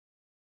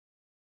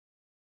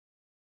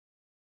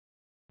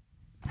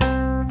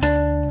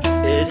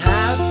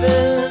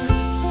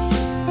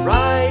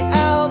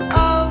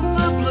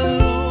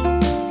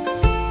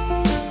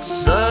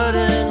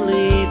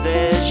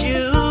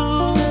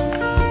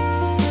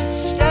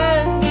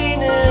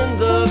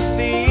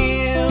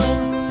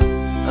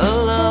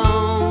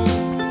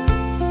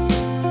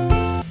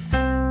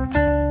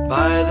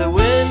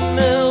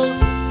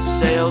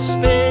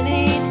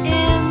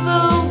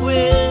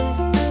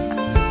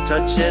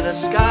touching a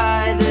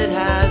sky that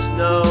has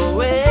no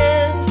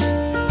end.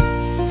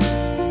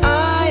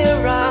 I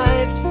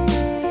arrived,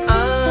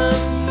 I'm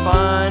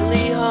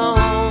finally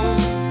home.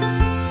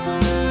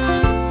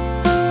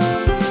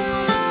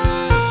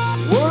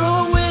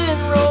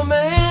 Whirlwind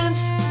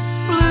romance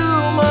blew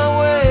my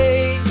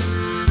way,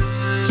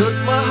 took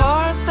my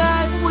heart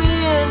that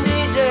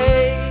windy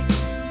day,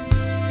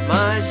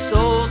 my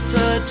soul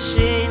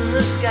touching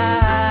the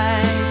sky.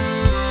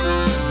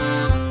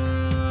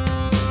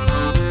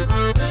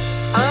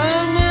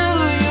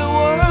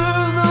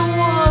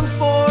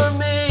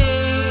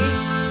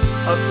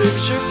 A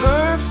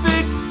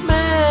picture-perfect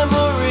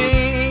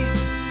memory,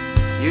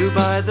 you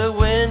by the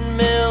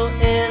windmill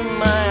in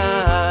my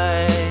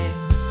eye.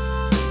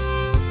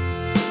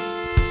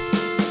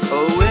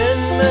 Oh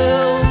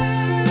windmill,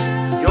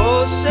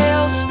 your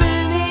sail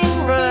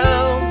spinning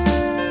round,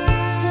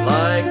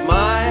 like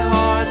my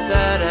heart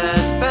that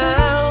had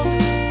found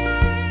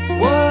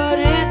what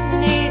it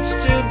needs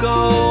to go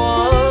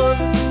on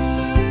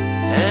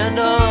and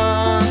on.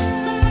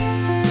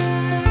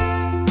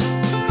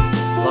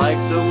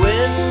 Like the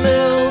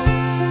windmill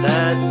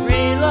that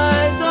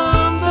relies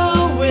on the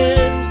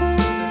wind,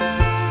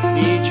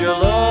 need your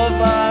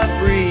love I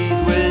breathe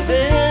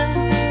within.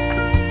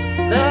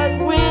 That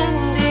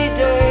windy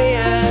day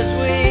as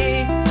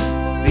we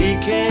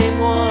became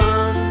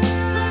one.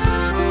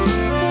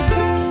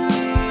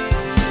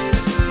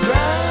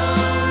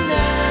 Round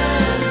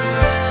and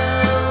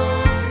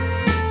round,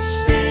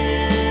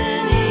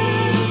 spinning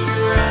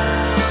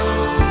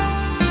round,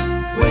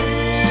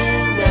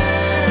 wind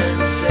and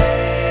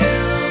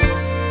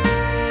sails.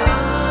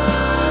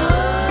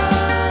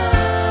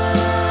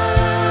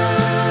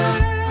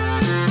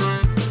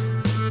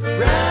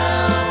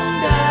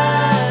 Round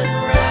and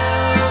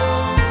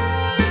round,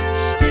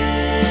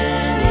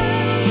 spinning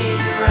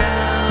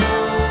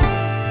round,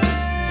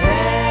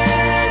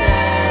 head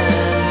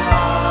and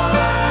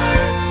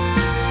heart.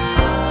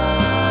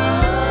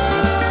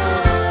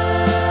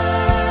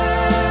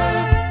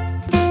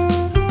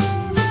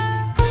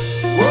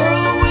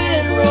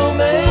 Whirlwind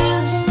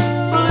romance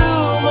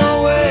blew my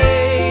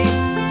way,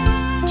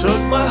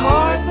 took my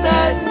heart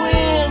that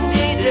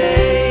windy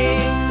day,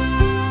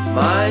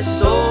 my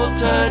soul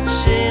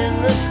touching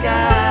the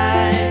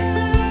sky.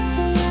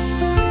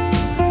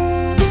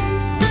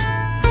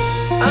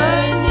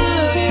 I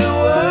knew you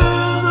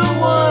were the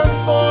one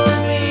for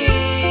me,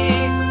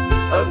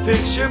 a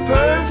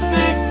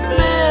picture-perfect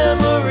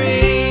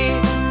memory,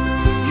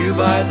 you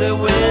by the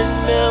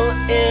windmill